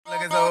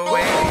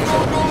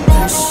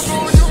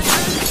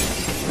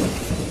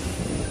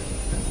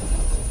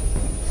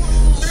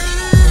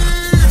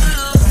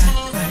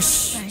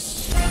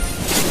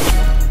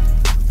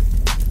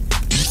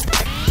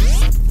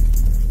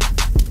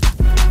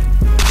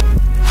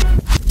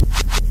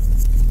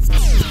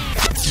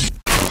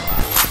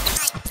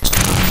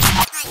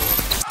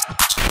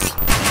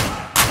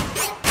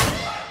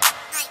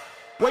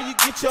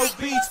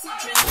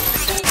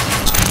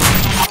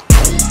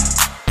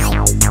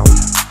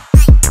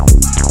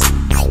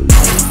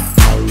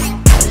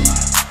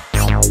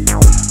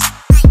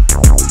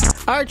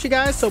Alright you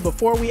guys, so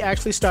before we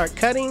actually start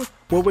cutting,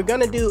 what we're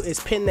gonna do is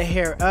pin the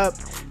hair up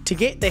to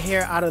get the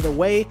hair out of the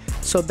way,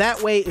 so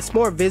that way it's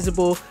more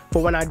visible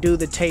for when I do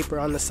the taper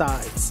on the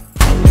sides.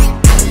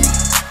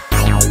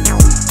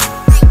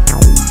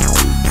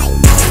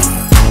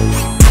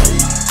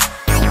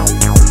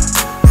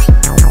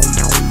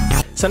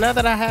 So now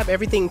that I have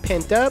everything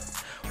pinned up,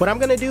 what I'm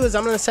gonna do is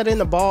I'm gonna set in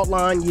the bald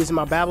line using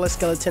my Barber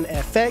Skeleton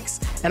FX,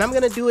 and I'm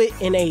gonna do it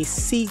in a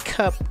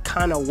C-cup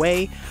kind of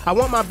way. I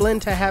want my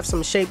blend to have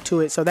some shape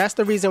to it, so that's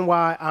the reason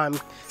why I'm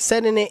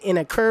setting it in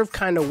a curved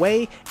kind of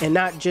way and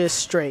not just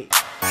straight.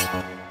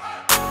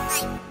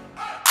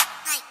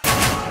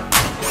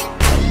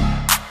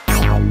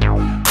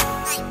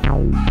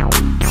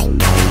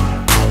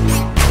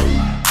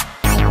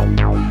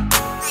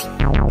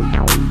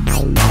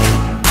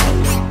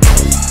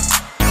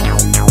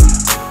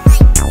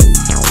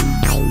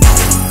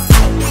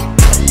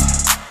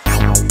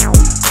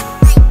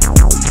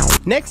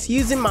 Next,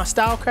 using my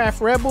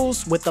Stylecraft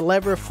Rebels with the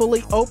lever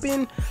fully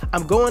open,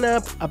 I'm going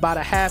up about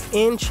a ½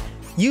 inch,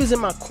 using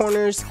my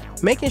corners,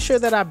 making sure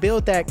that I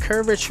build that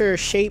curvature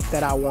shape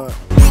that I want.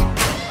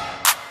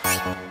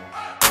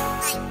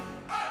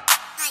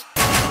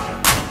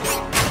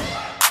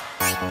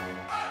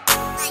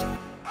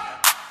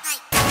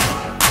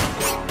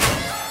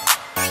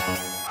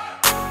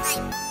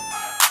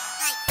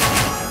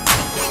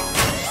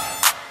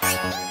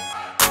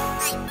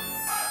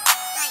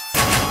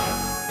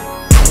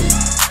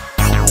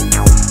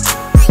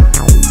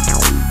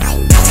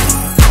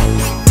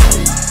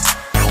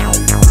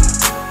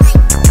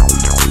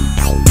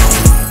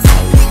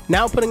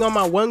 Now putting on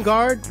my one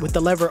guard with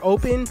the lever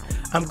open,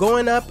 I'm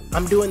going up,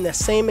 I'm doing the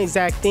same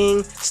exact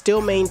thing,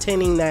 still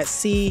maintaining that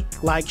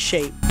C-like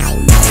shape.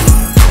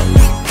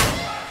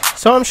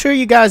 So I'm sure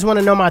you guys want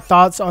to know my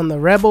thoughts on the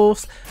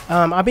Rebels.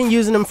 I've been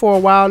using them for a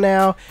while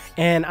now,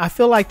 and I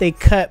feel like they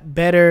cut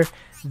better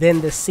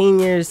than the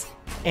Seniors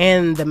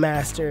and the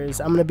Masters.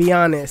 I'm gonna be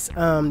honest,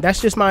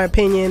 that's just my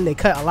opinion. They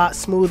cut a lot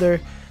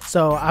smoother,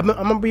 so I'm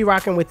gonna be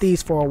rocking with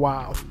these for a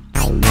while.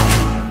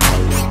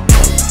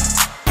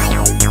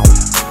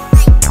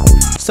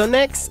 So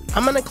next,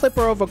 I'm gonna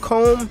clipper over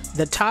comb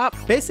the top,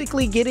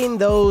 basically getting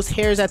those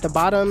hairs at the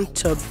bottom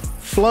to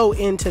flow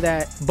into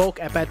that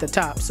bulk up at the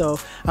top. So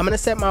I'm gonna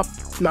set my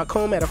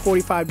comb at a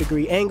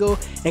 45-degree angle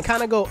and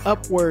kind of go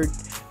upward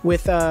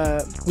with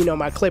you know,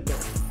 my clipper.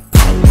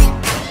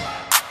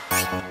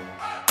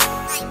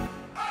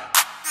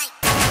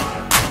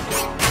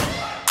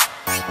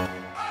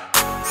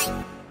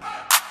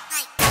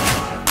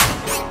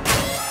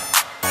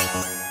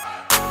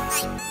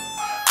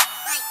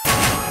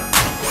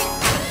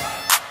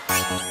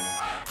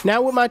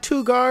 Now with my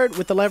two guard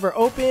with the lever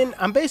open,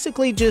 I'm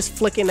basically just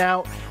flicking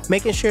out,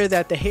 making sure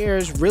that the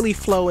hairs really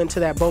flow into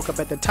that bulk up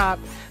at the top,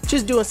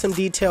 just doing some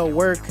detail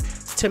work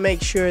to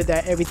make sure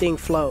that everything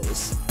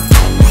flows.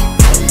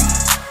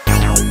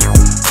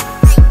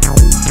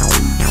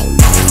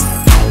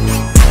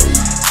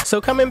 So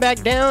coming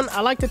back down,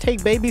 I like to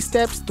take baby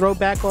steps, throw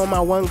back on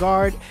my one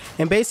guard,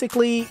 and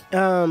basically,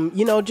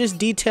 you know, just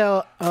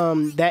detail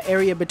that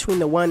area between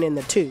the 1 and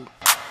the 2.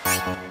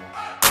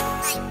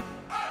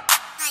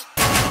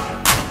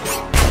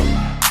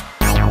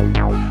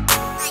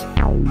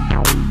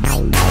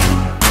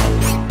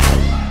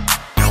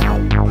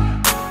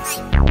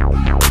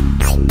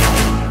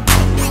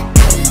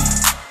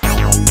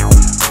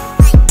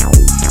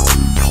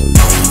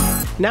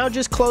 Now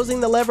just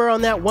closing the lever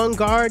on that one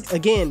guard,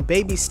 again,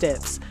 baby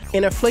steps.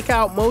 In a flick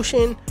out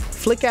motion,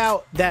 flick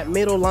out that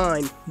middle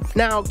line.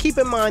 Now keep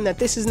in mind that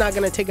this is not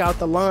gonna take out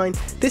the line.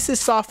 This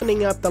is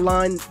softening up the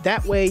line.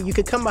 That way you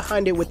can come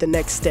behind it with the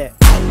next step.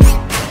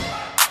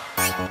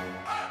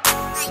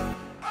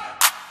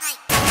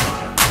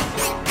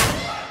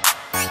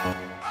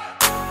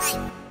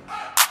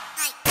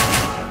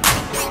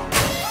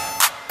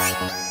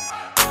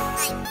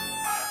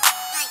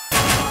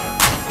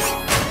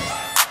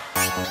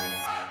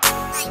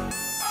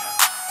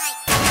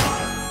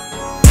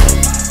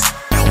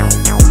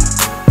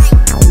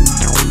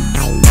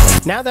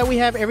 Now that we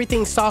have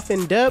everything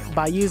softened up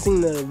by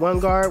using the one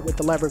guard with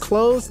the lever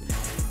closed,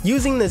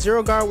 using the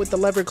zero guard with the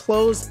lever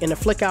closed in a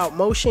flick out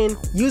motion,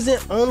 using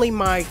only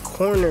my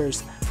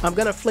corners, I'm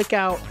gonna flick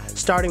out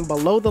starting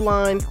below the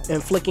line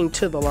and flicking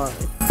to the line.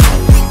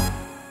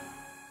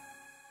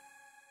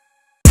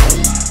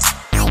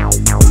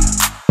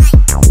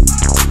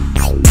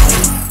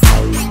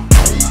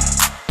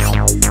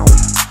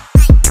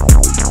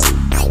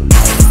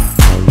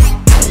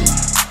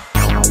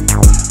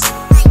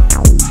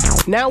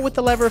 Now with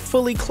the lever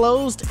fully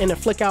closed in a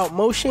flick out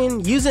motion,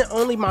 using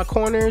only my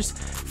corners,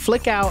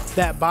 flick out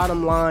that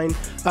bottom line.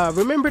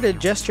 Remember to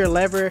adjust your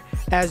lever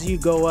as you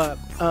go up.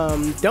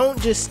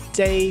 Don't just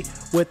stay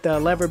with the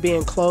lever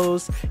being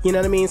closed, you know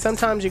what I mean?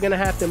 Sometimes you're gonna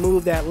have to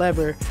move that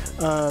lever,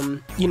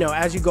 you know,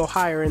 as you go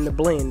higher in the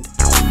blend.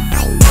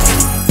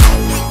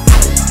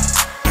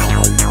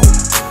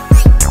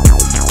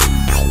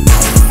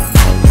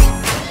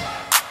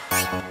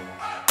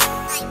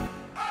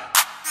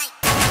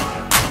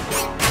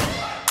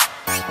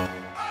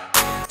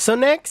 So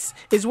next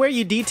is where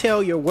you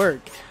detail your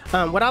work.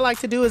 What I like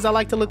to do is I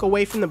like to look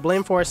away from the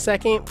blend for a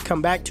second,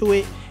 come back to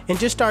it, and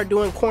just start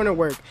doing corner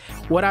work.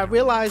 What I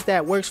realized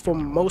that works for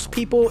most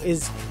people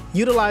is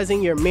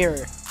utilizing your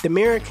mirror. The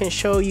mirror can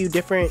show you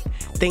different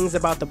things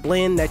about the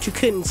blend that you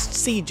couldn't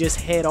see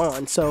just head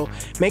on. So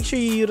make sure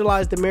you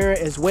utilize the mirror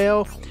as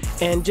well,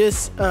 and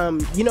just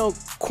you know,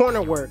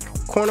 corner work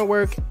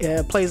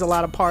plays a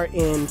lot of part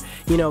in,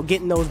 you know,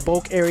 getting those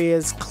bulk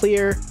areas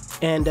clear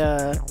and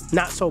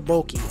not so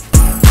bulky.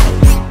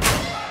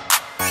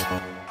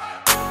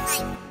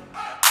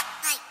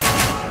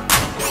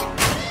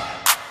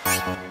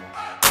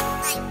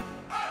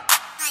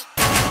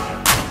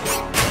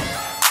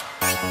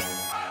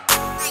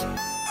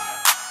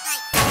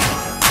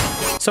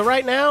 So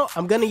right now,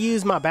 I'm gonna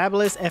use my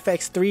Babyliss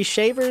FX3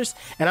 shavers,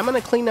 and I'm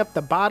gonna clean up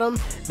the bottom.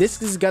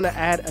 This is gonna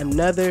add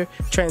another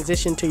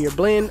transition to your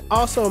blend,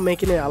 also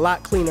making it a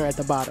lot cleaner at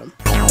the bottom.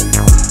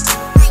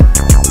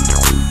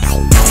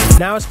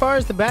 Now, as far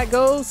as the back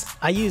goes,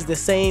 I use the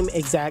same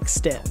exact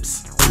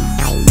steps.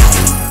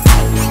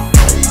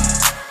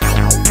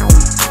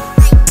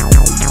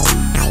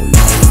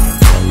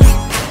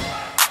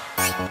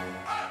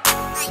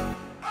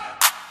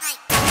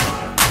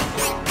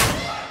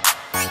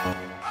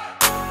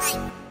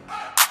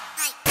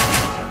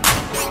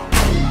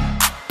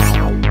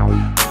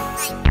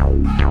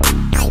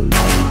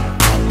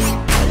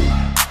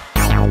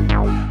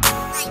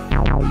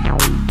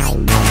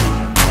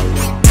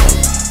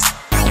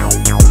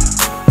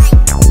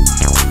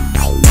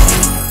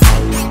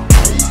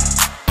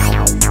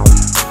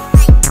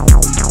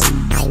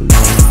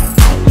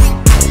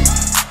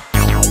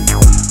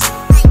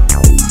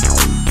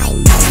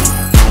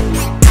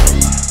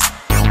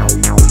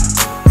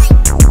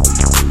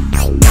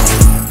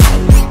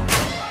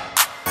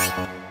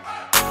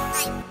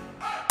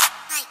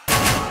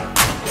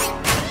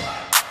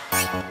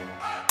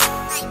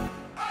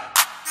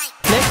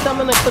 I'm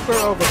gonna clipper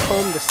over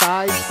comb the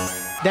sides.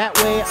 That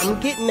way I'm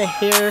getting the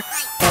hair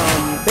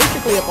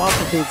basically up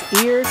off of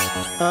his ear,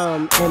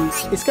 and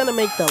it's gonna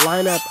make the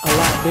lineup a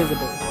lot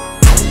visible.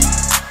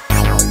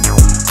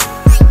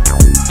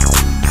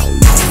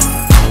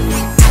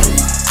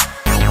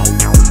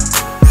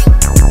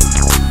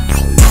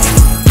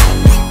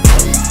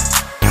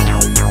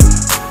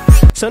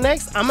 So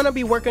next, I'm gonna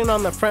be working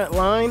on the front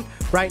line.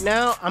 Right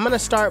now, I'm gonna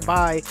start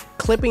by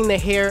clipping the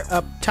hair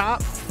up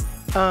top,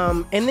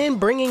 and then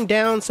bringing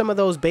down some of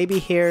those baby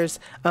hairs,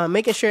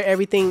 making sure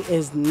everything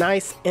is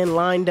nice and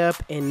lined up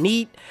and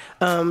neat,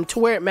 to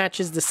where it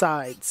matches the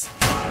sides.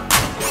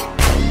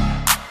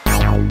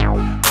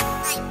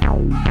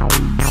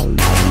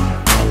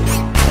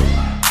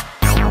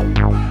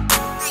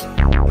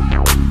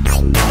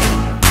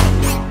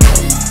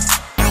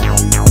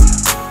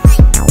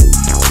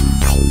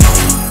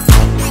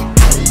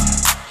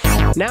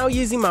 Now,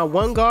 using my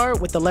one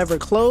guard with the lever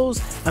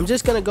closed, I'm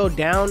just gonna go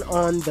down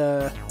on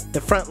the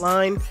front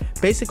line,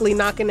 basically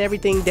knocking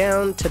everything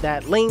down to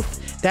that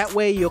length. That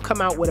way you'll come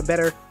out with a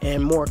better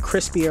and more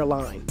crispier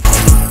line.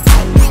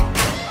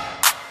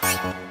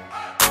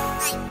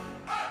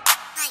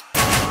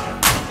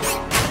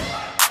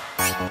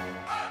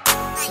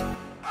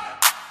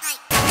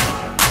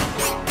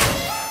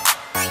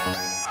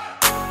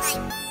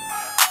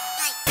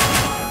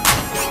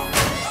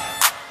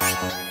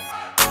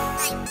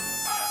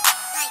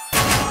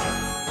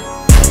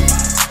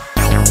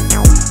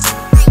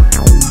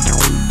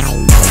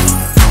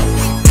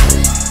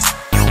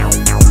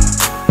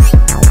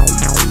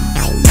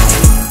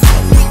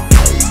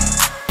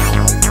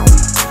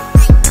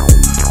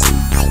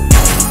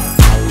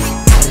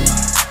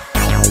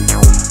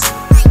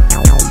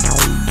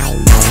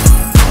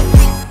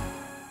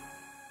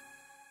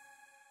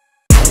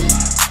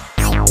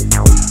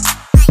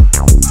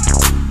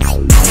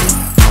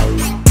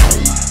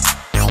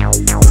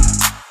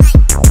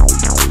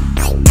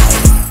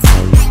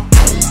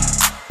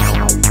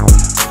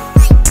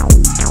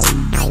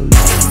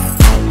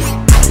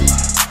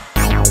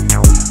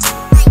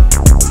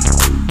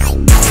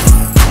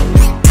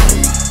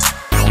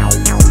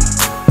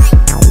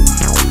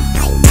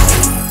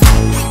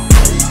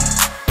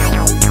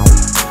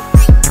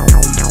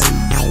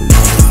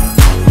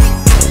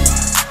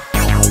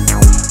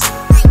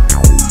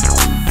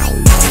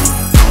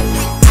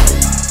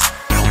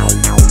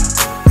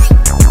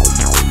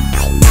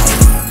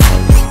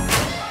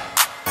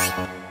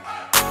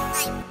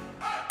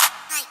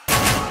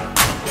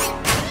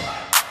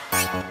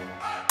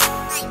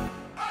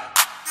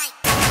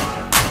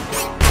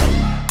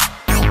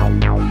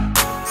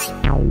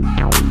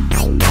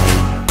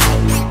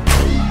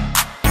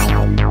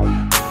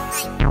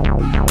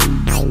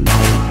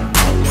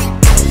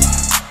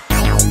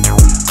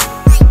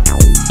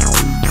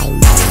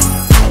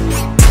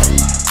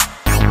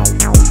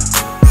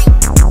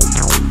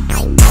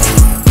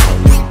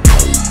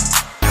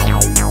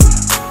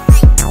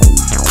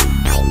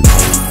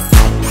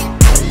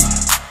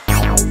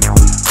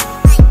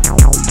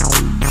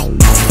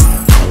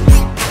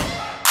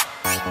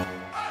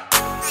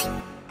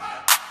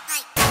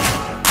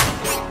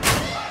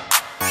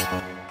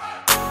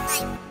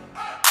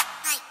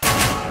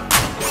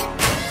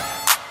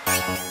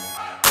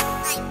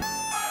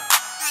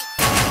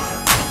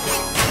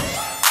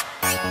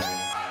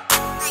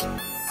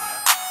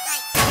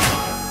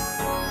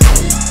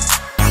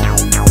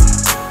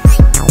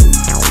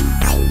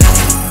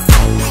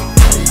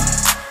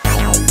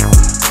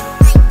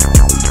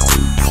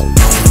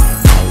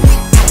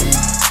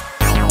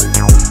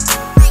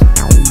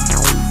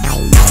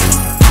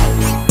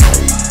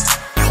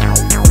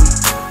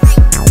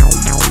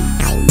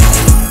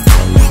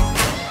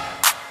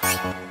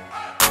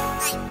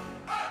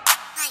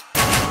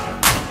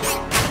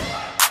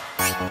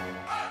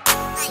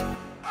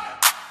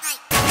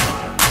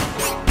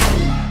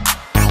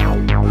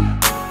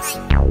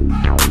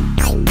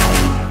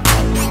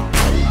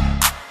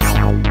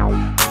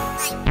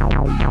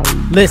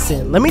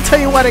 Listen, let me tell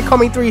you why they call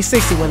me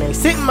 360. When they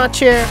sit in my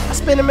chair, I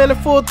spin them in a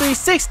full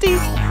 360,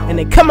 and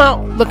they come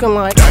out looking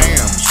like, damn,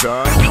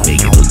 son, you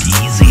make it look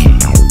easy.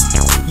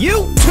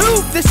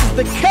 YouTube, this is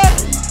the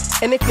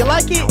cut. And if you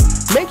like it,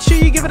 make sure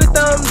you give it a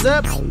thumbs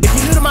up. If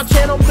you're new to my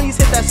channel, please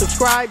hit that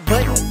subscribe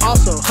button.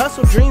 Also,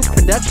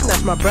 HustleDreamProduction,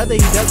 that's my brother, he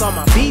does all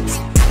my beats.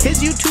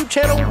 His YouTube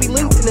channel will be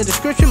linked in the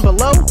description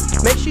below.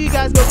 Make sure you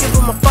guys go give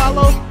him a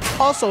follow.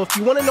 Also, if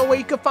you want to know where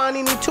you can find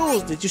any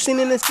tools that you've seen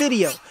in this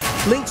video,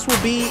 links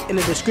will be in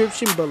the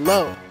description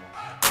below.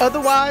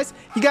 Otherwise,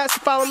 you guys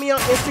can follow me on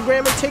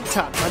Instagram and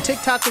TikTok. My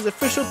TikTok is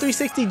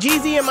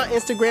official360Jeezy and my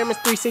Instagram is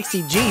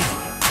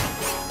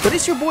 360Jeezy. But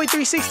it's your boy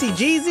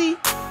 360Jeezy,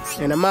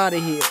 and I'm out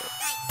of here.